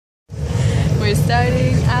we're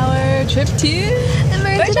starting our trip to the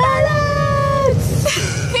Virgin Islands!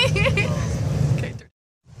 Okay.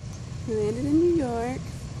 We landed in New York,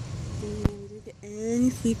 and we didn't get any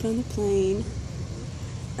sleep on the plane,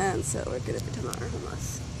 and so we're gonna pretend our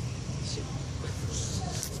homeless.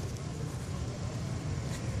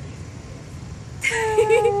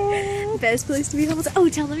 Best place to be homeless. Oh,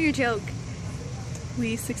 tell them your joke.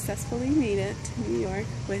 We successfully made it to New York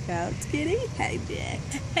without getting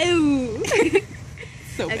hijacked. Oh!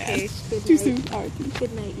 So bad. Okay, good Too night. soon. Alright.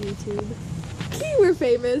 Good night, YouTube. We're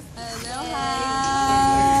famous.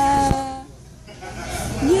 Aloha!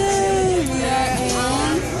 Yay! We are in...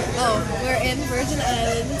 Oh, we're in Virgin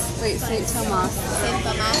Islands. Wait, St. Thomas. St.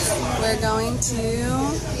 Thomas. We're going to...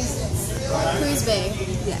 Cruise Bay.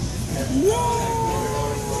 Yeah.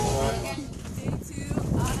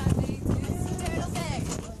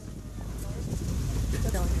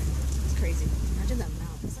 It's crazy. Imagine that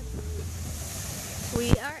mouth. We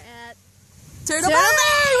are at Turtle Bay!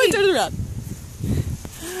 We turned around.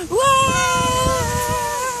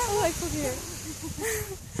 Whoa! I come here.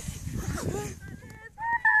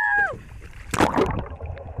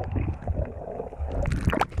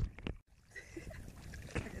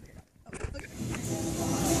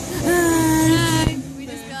 We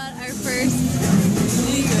just got our first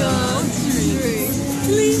legal drink.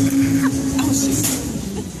 Oh shit.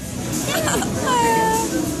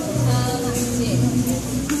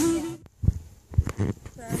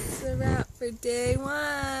 That's a wrap for day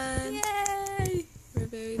one. Yay! We're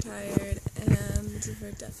very tired and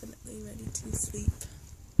we're definitely ready to sleep.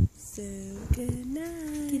 So good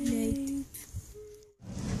night. Good night.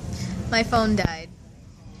 My phone died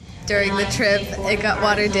during the trip. It got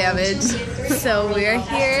water damage. So we're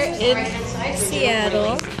here in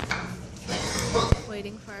Seattle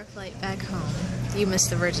waiting for our flight back home. You missed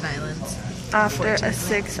the Virgin Islands. After a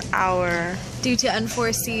 6-hour Due to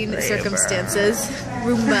unforeseen labor. circumstances,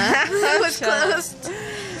 Roomba was closed.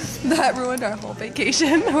 That ruined our whole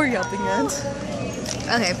vacation. We're yelping it.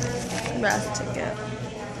 Okay. Last ticket.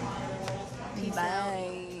 Bye.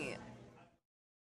 Bye.